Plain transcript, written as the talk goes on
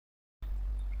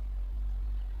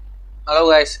Hello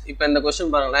guys, இப்போ இந்த question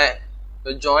பாருங்களேன். So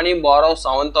Johnny borrows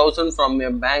 7,000 from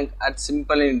a bank at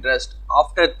simple interest.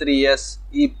 After 3 years,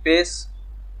 he pays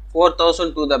 4,000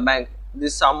 to the bank.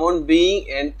 This amount being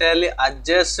entirely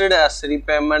adjusted as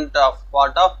repayment of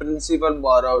part of principal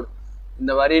borrowed.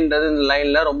 இந்த வரின்றது இந்த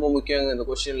லைனில் ரொம்ப முக்கியங்க இந்த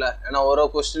கொஸ்டினில். ஏன்னா ஒரு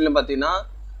கொஸ்டினில் பார்த்தீங்கன்னா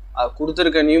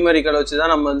கொடுத்துருக்க நியூமெரிக்கல் வச்சு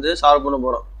தான் நம்ம வந்து சால்வ் பண்ண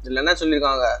போகிறோம். இதில் என்ன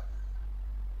சொல்லியிருக்காங்க?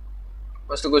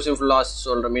 First question full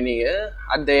சொல்ற meaning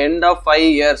at the end of 5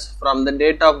 years from the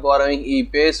date of borrowing he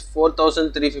pays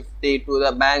 4,350 to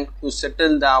the bank to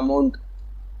settle the amount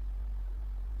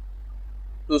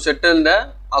to settle the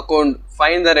account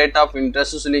find the rate of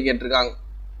interest சொல்லி கேட்டிருக்காங்க.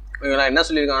 இவங்க என்ன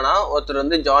சொல்லியிருக்காங்கன்னா ஒருத்தர்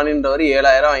வந்து ஜானின்றவர்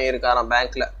 7,000 வாங்கியிருக்காராம்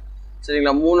பேங்க்ல.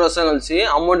 சரிங்களா, 3 வருஷம் கழிச்சு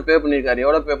அமௌண்ட் பே பண்ணியிருக்காரு.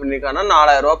 எவ்வளோ பே பண்ணியிருக்காருன்னா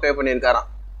 4,000 ரூபா பே பண்ணியிருக்காராம்.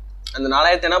 அந்த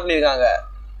 4,000 என்ன பண்ணியிருக்காங்க?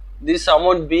 This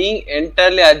amount being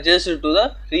entirely adjusted to the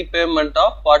repayment of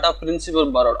part of principal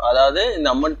borrowed. அதாவது இந்த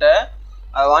அமௌண்ட்டை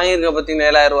வாங்கியிருக்க பார்த்தீங்கன்னா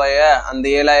 7,000 ரூபாய அந்த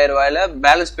 7,000 ரூபாயில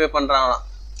பேலன்ஸ் பே பண்ணுறாங்களாம்.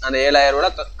 அந்த 7,000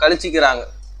 ரூபாய் கழிச்சிக்கிறாங்க.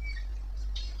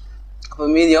 அப்போ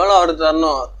மீதி எவ்வளோ அவருக்கு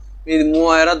தரணும்? மீதி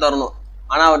 3,000 தரணும்.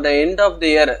 ஆனால் அவர்கிட்ட எண்ட் ஆஃப் த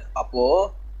இயர், அப்போது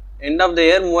எண்ட் ஆஃப் த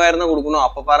இயர் 3,000 தான் கொடுக்கணும்.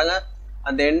 அப்போ பாருங்கள்,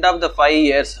 அந்த எண்ட் ஆஃப் த 5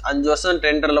 years 5 வருஷம்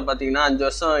டெண்டரில் பார்த்தீங்கன்னா 5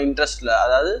 வருஷம் இன்ட்ரெஸ்ட்டில்,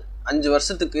 அதாவது 5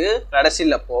 வருஷத்துக்கு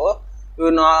கடைசியில் அப்போது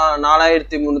இவர்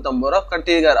 4,350 ரூபா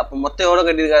கட்டியிருக்காரு. அப்போ மொத்தம் எவ்வளோ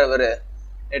கட்டியிருக்காரு? இவர்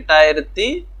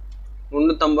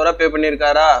 8,350 ரூபா பே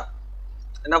பண்ணியிருக்காரா?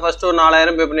 ஏன்னா ஃபர்ஸ்ட் ஒரு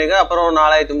 4,000 பே பண்ணியிருக்காரு, அப்புறம் ஒரு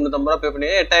 4,350 ரூபா பே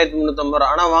பண்ணியிருக்காரு, 8,350 ரூபா.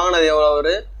 ஆனால் வாங்கினது எவ்வளோ?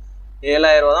 அவர்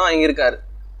 7,000 ரூபா தான் வாங்கியிருக்காரு.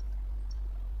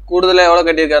 கூடுதலாக எவ்வளோ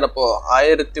கட்டியிருக்காரு? அப்போ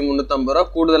 1,350 ரூபா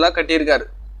கூடுதலாக கட்டியிருக்காரு.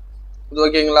 இது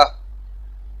ஓகேங்களா?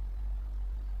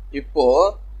 இப்போ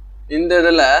இந்த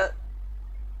இதில்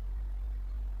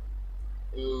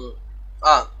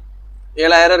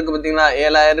 7,000 இருக்கு பார்த்தீங்களா?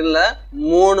 7,000ல்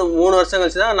 3 வருஷம்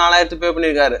கழிச்சு தான் 4,000 பே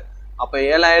பண்ணியிருக்காரு. அப்போ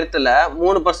 7,000ல்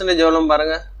 3% எவ்வளோ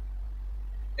பாருங்க.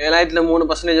 7,000ல்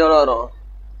 3% எவ்வளோ வரும்?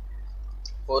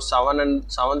 இப்போ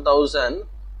 7,000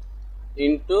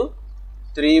 into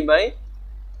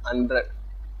 3/100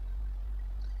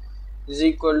 is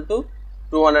equal to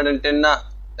 210.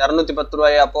 210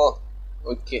 ரூபாயா? அப்போ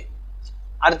ஓகே.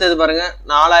 அடுத்தது பாருங்க,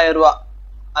 4,000 ரூபா.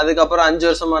 அதுக்கப்புறம் 5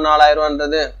 வருஷமா 4,000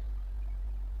 ரூபான்றது.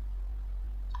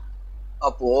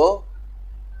 அப்போ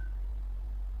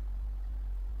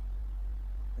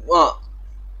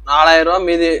 4,000 ரூபா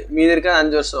மீதி இருக்க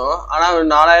 5 வருஷம். ஆனால்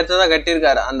 4,000 தான்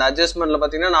கட்டியிருக்காரு. அந்த அட்ஜஸ்ட்மெண்ட்ல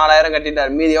பார்த்தீங்கன்னா 4,000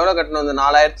 கட்டிட்டாரு. மீதி எவ்வளோ கட்டணும்? அந்த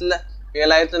 4,000ல்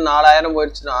 7,000 4,000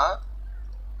 போயிடுச்சுன்னா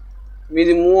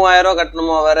மீதி 3,000 ரூபா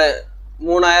கட்டணுமா? வேற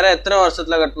 3,000 எத்தனை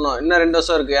வருஷத்துல கட்டணும்? இன்னும் 2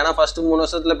 வருஷம் இருக்கு. ஏன்னா ஃபர்ஸ்ட் 3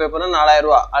 வருஷத்துல பே பண்ண 4,000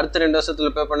 ரூபா, அடுத்த 2 வருஷத்துல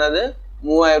பே பண்ணது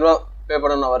 3,000 ரூபா பே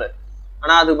பண்ணணும் அவரு.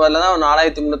 ஆனால் அதுக்கு பதிலாக தான்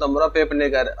 4,350 ரூபா பே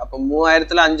பண்ணியிருக்காரு. அப்போ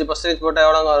 3,000ல் 5% போட்டால்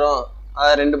எவ்வளோங்க வரும்?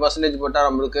 அதாவது 2% போட்டால்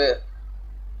நம்மளுக்கு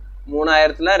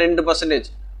 3,000ல் 2%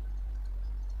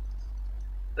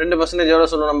 2% எவ்வளோ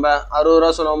சொல்லுவோம்? நம்ம 60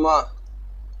 ரூபா சொல்லுவோமா?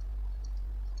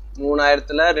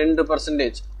 3,000ல்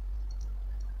 2%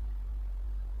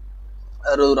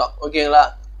 60 ரூபா. ஓகேங்களா?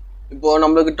 இப்போ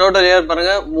நம்மளுக்கு டோட்டல் இயர்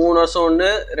பாருங்க, 3 வருஷம் ஒன்று,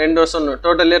 2 வருஷம் ஒன்று,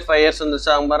 டோட்டல் இயர் 5 years வந்துச்சு.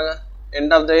 அவங்க பாருங்க,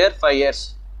 end of the year 5 years.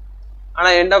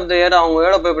 ஆனால் எண்ட் ஆஃப் த இயர் அவங்க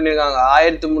எவ்வளோ பே பண்ணியிருக்காங்க?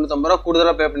 1,350 ரூபா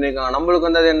கூடுதலாக பே பண்ணியிருக்காங்க. நம்மளுக்கு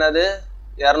வந்து அது என்னது?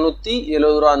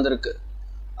 270 ரூபா வந்திருக்கு.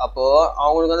 அப்போது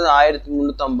அவங்களுக்கு வந்து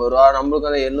 1,350 ரூபா, நம்மளுக்கு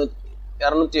வந்து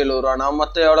 270 ரூபா. நான்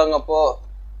மொத்தம் எவ்வளோங்க? அப்போது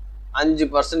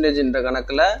 5%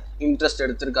 கணக்கில் இன்ட்ரெஸ்ட்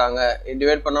எடுத்திருக்காங்க.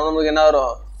 டிவைட் பண்ணாமல் நம்மளுக்கு என்ன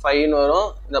வரும்? 5 வரும்.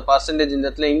 இந்த பர்சன்டேஜ் இந்த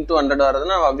இடத்துல இன்ட்டு 100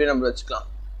 வரதுன்னா அப்படியே நம்ம வச்சுக்கலாம்.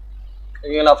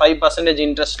 ஓகேங்களா? 5%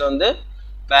 இன்ட்ரெஸ்ட் வந்து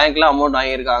பேங்க்ல அமௌண்ட்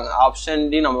வாங்கியிருக்காங்க. ஆப்ஷன்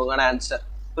டி நம்மளுக்கான ஆன்சர்.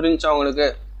 புரிஞ்சா உங்களுக்கு?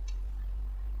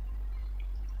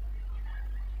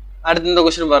 அடுத்து இந்த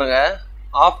கொஸ்டின் பாருங்க.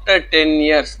 After 10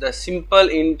 years the simple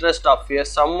interest of a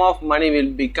sum of money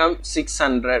will become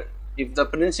 600 if the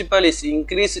principal is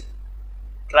increased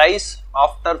twice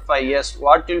after 5 years.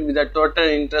 What will be the total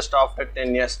interest after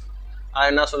 10 years?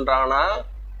 என்ன சொல்றாங்கன்னா,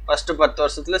 first 10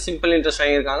 வருஷத்துல simple interest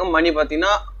வாங்கியிருக்காங்க. மணி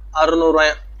பார்த்தீங்கன்னா 600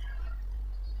 ரூபாய்.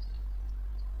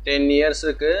 10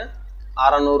 yearsக்கு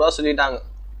 600 ரூபா சொல்லிட்டாங்க.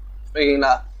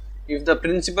 ஓகேங்களா? If the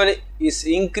principal is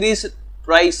increase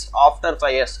twice after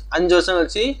 5 years 5 வருஷம்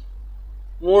கழிச்சு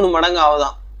 3 மடங்கு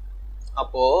ஆகுதான்.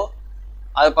 அப்போது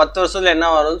அது 10 வருஷத்துல என்ன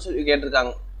வரும்னு சொல்லி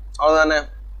கேட்டிருக்காங்க. அவ்வளோதானே?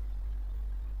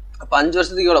 அப்போ 5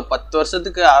 வருஷத்துக்கு எவ்வளோ? 10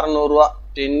 வருஷத்துக்கு 600 ரூபா.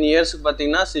 10 yearsக்கு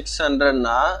பார்த்தீங்கன்னா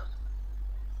 600னா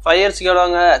 5 yearsக்கு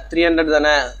எவ்வளோங்க? 300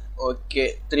 தானே? ஓகே,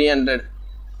 300.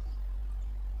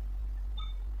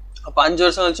 அப்போ 5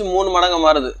 வருஷம் கழிச்சு 3 மடங்கு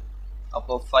மாறுது.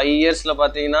 அப்போ 5 yearsல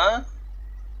பார்த்தீங்கன்னா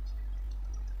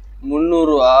 300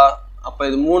 ரூபா. அப்போ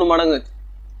இது 3 மடங்கு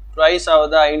ப்ரைஸ்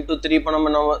ஆகுதா? இன்ட்டு 3 பண்ண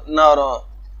என்ன வரும்?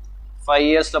 5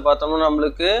 yearsல பார்த்தோம்னா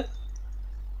நம்மளுக்கு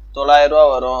 900 ரூபா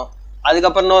வரும்.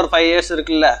 அதுக்கப்புறம் இன்னும் ஒரு 5 years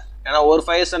இருக்குல்ல, ஏன்னா ஒரு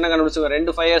 5 இயர்ஸ் என்ன கண்டுபிடிச்சிருக்கோம்,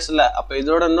 2 5 இயர்ஸ் இல்லை. அப்போ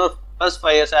இதோட இன்னொரு ப்ளஸ்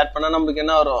 5 இயர்ஸ் ஆட் பண்ணால் நம்மளுக்கு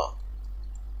என்ன வரும்,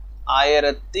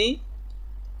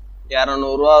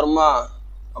 1200 ரூபா வருமா?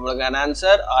 நம்மளுக்கான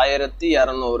ஆன்சர்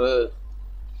 1200.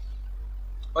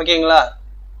 ஓகேங்களா?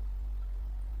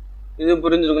 இது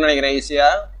புரிஞ்சிருக்குன்னு நினைக்கிறேன் ஈஸியா.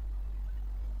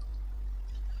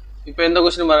 இப்போ இந்த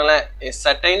கொஸ்டின் பாருங்களேன். A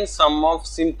certain sum of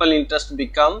simple interest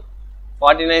become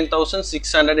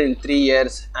 49,600 in 3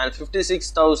 years and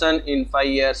 56,000 in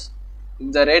 5 years. If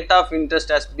the rate of interest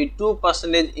has been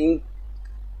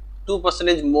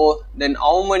 2% more, then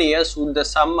how many years would the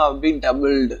sum have been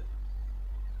doubled?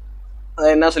 அது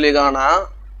என்ன சொல்லியிருக்காங்கன்னா,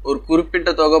 ஒரு குறிப்பிட்ட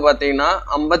தொகை பார்த்தீங்கன்னா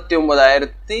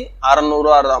 59,600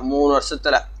 ரூபா தான் 3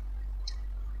 வருஷத்துல.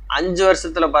 5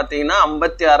 வருஷத்துல பார்த்தீங்கன்னா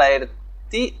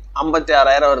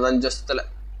 56,000 வருது 5 வருஷத்துல.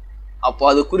 அப்போ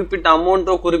அது குறிப்பிட்ட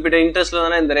அமௌண்ட்டோ குறிப்பிட்ட இன்ட்ரெஸ்ட்ல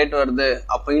தானே இந்த ரேட் வருது.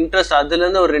 அப்போ இன்ட்ரெஸ்ட்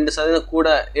அதுலேருந்து ஒரு 2% கூட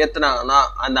ஏற்றுனாங்கன்னா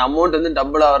அந்த அமௌண்ட் வந்து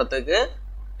டபுள் ஆகிறதுக்கு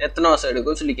எத்தனை வருஷம்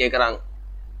எடுக்கும்னு சொல்லி கேட்குறாங்க.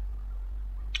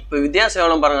 இப்போ வித்தியாசம்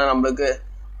எவ்வளோ பாருங்க, நம்மளுக்கு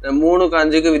 3க்கு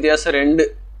 5க்கு வித்தியாசம் 2.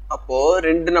 அப்போது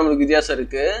 2 நம்மளுக்கு வித்தியாசம்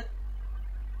இருக்குது.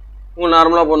 உங்களுக்கு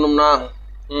நார்மலாக போடணும்னா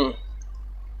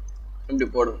இப்படி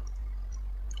போடும்.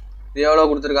 இது எவ்வளோ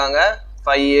கொடுத்துருக்காங்க,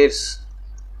 5 இயர்ஸ்.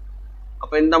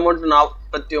 அப்போ இந்த அமௌண்ட்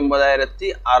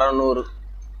 49,600.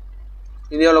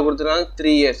 இது எவ்வளோ கொடுத்துருக்காங்க,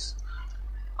 3 இயர்ஸ்.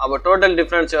 அப்போ டோட்டல்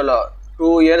டிஃப்ரென்ஸ் எவ்வளோ, 2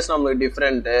 இயர்ஸ் நம்மளுக்கு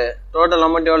டிஃப்ரெண்ட்டு. டோட்டல்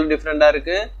அமௌண்ட் எவ்வளோ டிஃப்ரெண்ட்டாக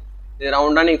இருக்குது. இது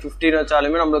ரவுண்டாக நீங்கள் 15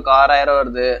 வச்சாலுமே நம்மளுக்கு 6,000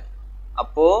 வருது.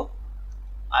 அப்போது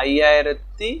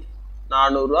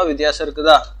 5,400 ரூபா வித்தியாசம்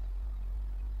இருக்குதா,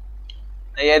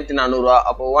 5,400 ரூபா.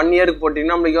 அப்போ 1 இயருக்கு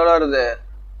போட்டிங்கன்னா நம்மளுக்கு எவ்வளோ வருது,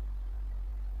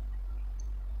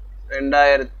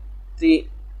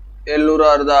 2,700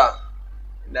 வருதா.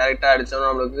 டைரெக்டாக அடித்தோம்னா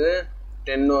நம்மளுக்கு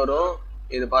 10 வரும்.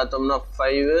 இது பார்த்தோம்னா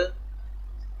 5,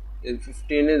 இது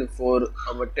 15, இது 4.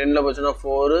 அப்போ 10ல் போச்சுன்னா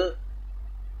 4,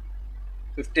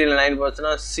 15ல் 9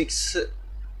 போச்சுன்னா 6.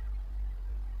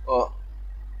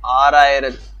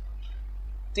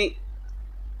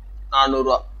 6,400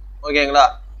 ரூபா. ஓகேங்களா?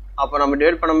 அப்போ நம்ம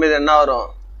டிவைட் பண்ணும்போது என்ன வரும்,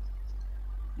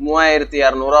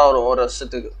 3,200 ரூபா வரும் ஒரு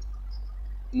வருஷத்துக்கு.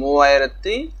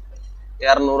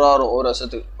 3,200 ரூபா வரும் ஒரு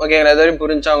வருஷத்துக்கு. ஓகேங்களா? இது வரைக்கும்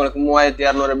புரிஞ்சா உங்களுக்கு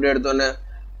 3,200 எப்படி எடுத்தோன்னு?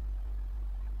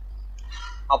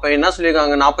 அப்போ என்ன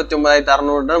சொல்லியிருக்காங்க,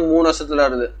 49,600 3 வருஷத்துல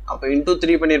வருது. அப்போ இன்டூ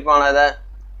 3 பண்ணியிருப்பாங்க. அதை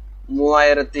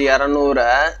 3,200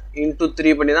 இன்டூ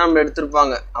 3 பண்ணி தான் நம்ம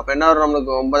எடுத்திருப்பாங்க. அப்போ என்ன வரும்,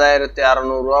 நம்மளுக்கு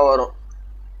 9,600 ரூபா வரும்.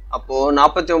 அப்போது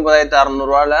 49,600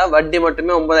 ரூபாவில் வட்டி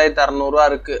மட்டுமே 9,600 ரூபா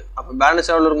இருக்குது. அப்போ பேலன்ஸ்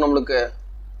எவ்வளோ இருக்கும் நம்மளுக்கு,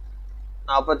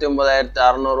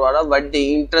 49,600 ரூபாவில் வட்டி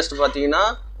இன்ட்ரெஸ்ட் பார்த்தீங்கன்னா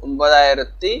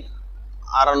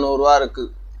 9,600 ரூபா இருக்குது.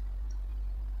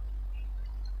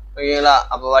 ஓகேங்களா?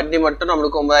 அப்போ வட்டி மட்டும்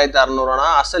நம்மளுக்கு 9,600 ரூபானா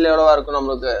அசல் எவ்வளோவா இருக்கும்,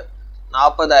 நம்மளுக்கு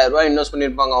 40,000 ரூபா இன்வெஸ்ட்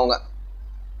பண்ணியிருப்பாங்க அவங்க.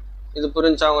 இது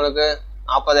புரிஞ்சா அவங்களுக்கு,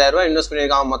 40,000 ரூபா இன்வெஸ்ட்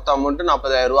பண்ணியிருக்காங்க. மொத்த அமௌண்ட்டு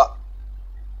 40,000 ரூபா.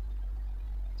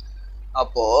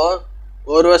 அப்போது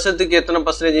ஒரு வருஷத்துக்கு எத்தனை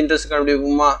பர்சன்டேஜ் இன்ட்ரெஸ்ட்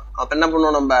கண்டுபிடிக்குமா? அப்போ என்ன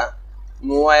பண்ணுவோம், நம்ம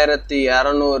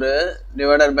 3,200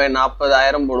 டிவைடட் பை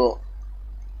 40,000 போடுவோம்.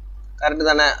 கரெக்டு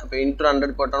தானே? அப்போ இன்ட்ரு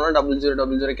 100 போட்டோம்னா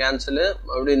 0000 கேன்சலு,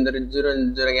 மறுபடியும் இந்த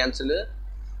 0 கேன்சலு.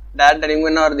 டேரக்ட் அடிக்கும்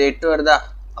என்ன வருது, 8 வருதா.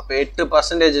 அப்போ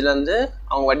 8%லேருந்து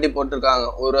அவங்க வட்டி போட்டிருக்காங்க.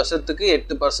 ஒரு வருஷத்துக்கு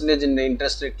 8% இந்த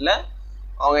இன்ட்ரெஸ்ட் ரேட்டில்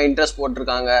அவங்க இன்ட்ரெஸ்ட்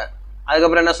போட்டிருக்காங்க.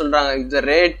 அதுக்கப்புறம் என்ன சொல்கிறாங்க, the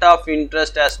rate of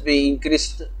interest has B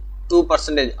increased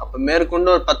 2%. அப்போ மேற்கொண்டு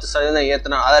ஒரு 10%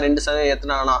 ஏற்றினா, அதான் 2%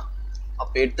 ஏற்றினாங்கன்னா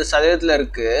அப்போ 8%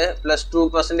 இருக்குது. ப்ளஸ்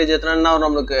 2% ஏற்றினா என்ன வரும்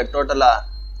நம்மளுக்கு, டோட்டலாக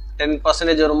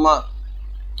 10% வருமா?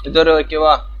 இது ஒரு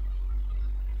ஓகேவா,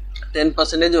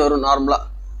 10% வரும் நார்மலாக.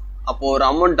 அப்போது ஒரு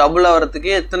அமௌண்ட் டபுள் ஆகிறதுக்கு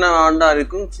எத்தனை ஆண்டாக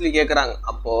இருக்குன்னு சொல்லி கேட்குறாங்க.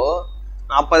 அப்போது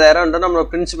 40,000 நம்மளோட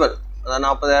பிரின்சிபல், அதான்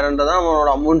 40,000 தான் நம்மளோட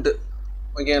அமௌண்ட்டு.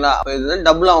 ஓகேங்களா? அப்போ இது வந்து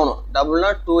டபுள் ஆகணும். டபுள்னா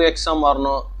 2x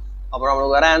மாறணும். அப்புறம்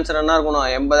நம்மளுக்கு வர ஆன்சர் என்ன இருக்கணும்,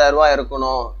 80,000 ரூபா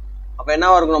இருக்கணும். அப்போ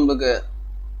என்னவா இருக்கும் நம்மளுக்கு,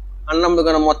 ஆனால்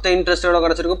நம்மளுக்கு மொத்த இன்ட்ரெஸ்ட் எவ்வளோ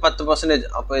கிடச்சிருக்கும், 10%.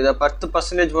 அப்போ இதை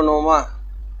 10% பண்ணுவோமா?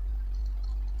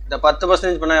 இதை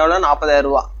 10% பண்ணால் எவ்வளோ, 40,000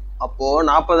 ரூபா. அப்போது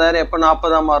 40,000 எப்போ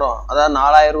 40 மாறும், அதாவது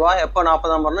 4,000 ரூபா எப்போ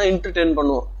 40 மாறும்னா இன்ட்டு 10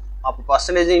 பண்ணுவோம். அப்போ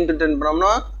பர்சன்டேஜ் இன்ட்டு 10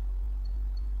 பண்ணோம்னா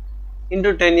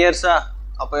இன்ட்டு 10 இயர்ஸா.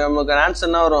 அப்போ நம்மளுக்கு ஆன்சர்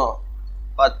என்ன வரும்,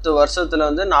 10 வருஷத்தில்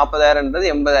வந்து 40,000ன்றது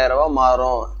 80,000 ரூபா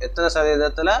மாறும். எத்தனை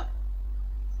சதவீதத்தில்,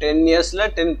 10 இயர்ஸில்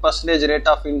 10% ரேட்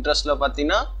ஆஃப் இன்ட்ரெஸ்ட்டில்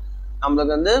பார்த்தீங்கன்னா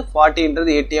நம்மளுக்கு வந்து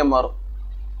 40ன்றது 80 மாறும்.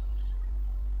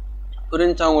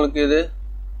 புரிஞ்சா உங்களுக்கு இது?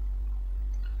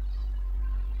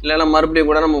 இல்லைன்னா மறுபடியும்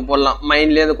கூட நம்ம போடலாம்,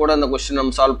 மைண்ட்லேயே கூட அந்த கொஸ்டின்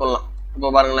நம்ம சால்வ் பண்ணலாம். இப்போ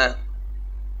பாருங்களேன்,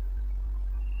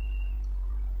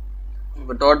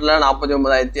 இப்போ டோட்டலாக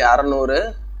 49,600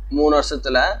 3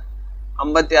 வருஷத்தில்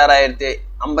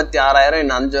 56,000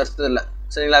 இன்னும் 5 வருஷத்துல.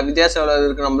 சரிங்களா? வித்தியாசம் எவ்வளோ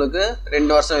இருக்குது நம்மளுக்கு,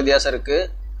 2 வருஷம் வித்தியாசம் இருக்குது.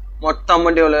 மொத்த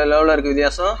அமௌண்ட் எவ்வளோ இருக்குது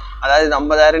வித்தியாசம், அதாவது இது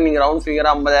 50,000 நீங்கள் ரவுண்ட்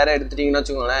ஃபிகராக 50,000 எடுத்துட்டீங்கன்னு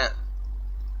வச்சுக்கோங்களேன்.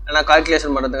 ஏன்னா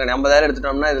கால்குலேஷன் பண்ணுறதுக்கு 50,000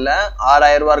 எடுத்துட்டோம்னா இதில்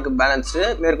 6,000 ரூபா இருக்குது பேலன்ஸு,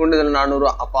 மேற்கொண்டு இதில் 400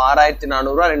 ரூபா. அப்போ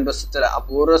 6,400 ரூபா 2 வருஷத்தில். அப்போ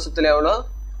ஒரு வருஷத்தில் எவ்வளோ?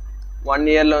 1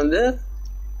 இயரில் வந்து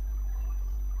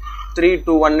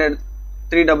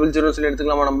 3,2,1,300 சொல்லி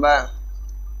எடுத்துக்கலாமா நம்ம?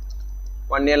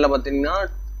 1 இயரில் பார்த்தீங்கன்னா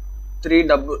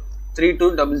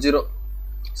 3,200.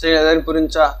 சரி, எதாவது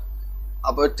புரிஞ்சா?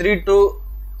 அப்போ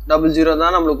 3,200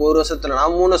 தான் நம்மளுக்கு ஒரு வருஷத்துல.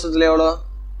 நான் 3 வருஷத்துல எவ்வளோ?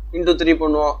 இன்ட்டு 3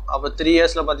 பண்ணுவோம். அப்போ 3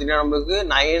 இயர்ஸில் பார்த்தீங்கன்னா நம்மளுக்கு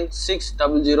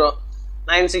 9,600.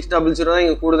 9,600 தான்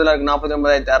இங்கே கூடுதலாக இருக்குது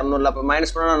 49,200. அப்போ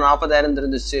மைனஸ் பண்ணால் 40,000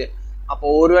 தெரிஞ்சிச்சு. அப்போ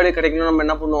ஒரு வேலை கிடைக்கணும் நம்ம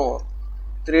என்ன பண்ணுவோம்?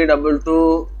 3,2,2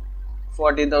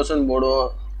 40,000 போடுவோம்,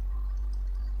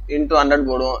 இன்ட்டு 100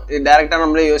 போடுவோம். இது டேரெக்டாக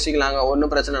நம்மளே யோசிக்கலாங்க,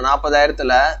 ஒன்றும் பிரச்சனை.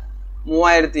 40,000ல்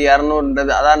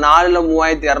 3,200ன்றது, அதாவது 4ல்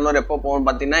 3,200 எப்போ போகும்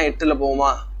பார்த்தீங்கன்னா 8ல் போகுமா?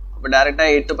 அப்போ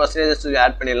டேரெக்டாக 8%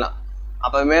 ஆட் பண்ணிடலாம்.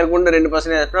 அப்போ மேற்கொண்டு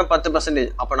 2% ஆட் பண்ணால் 10%.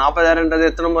 அப்போ 40,000ன்றது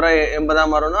எத்தனை முறை 80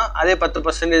 மாறும்னா அதே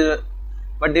 10%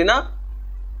 வட்டினா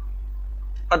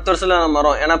 10 வருஷத்தில்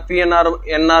மாறும். ஏன்னா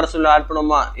என்ஆர் சொல்லி ஆட்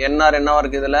பண்ணுமா? என்ஆர் என்னவா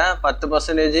இருக்குது இதில்?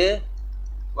 10%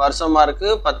 வருஷமாக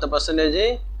இருக்குது, 10%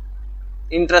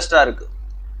 இன்ட்ரெஸ்டாக இருக்குது.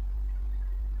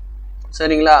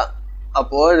 சரிங்களா?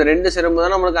 அப்போது இது 2 சேரும்போது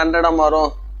தான் நம்மளுக்கு 100 மாறும்.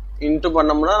 இன்ட்டு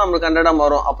பண்ணோம்னா நம்மளுக்கு 100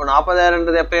 மாறும். அப்போ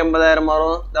 40,000ன்றது எப்போ 80,000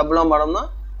 மாறும்? டபுளாக மாறும்னா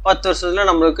 10 வருஷத்துல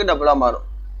நம்மளுக்கு டபுளாக மாறும்.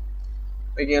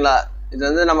 ஓகேங்களா? இது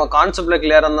வந்து நம்ம கான்செப்டில்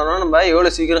கிளியராக இருந்தோம்னா நம்ம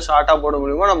எவ்வளோ சீக்கிரம் ஷார்ட்டாக போட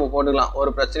முடியுமோ நம்ம போட்டுக்கலாம், ஒரு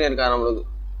பிரச்சனையும் இருக்காது நம்மளுக்கு.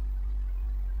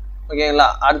 ஓகேங்களா?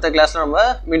 அடுத்த கிளாஸில் நம்ம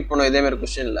மீட் பண்ணுவோம் இதேமாதிரி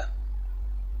கொஸ்டினில்.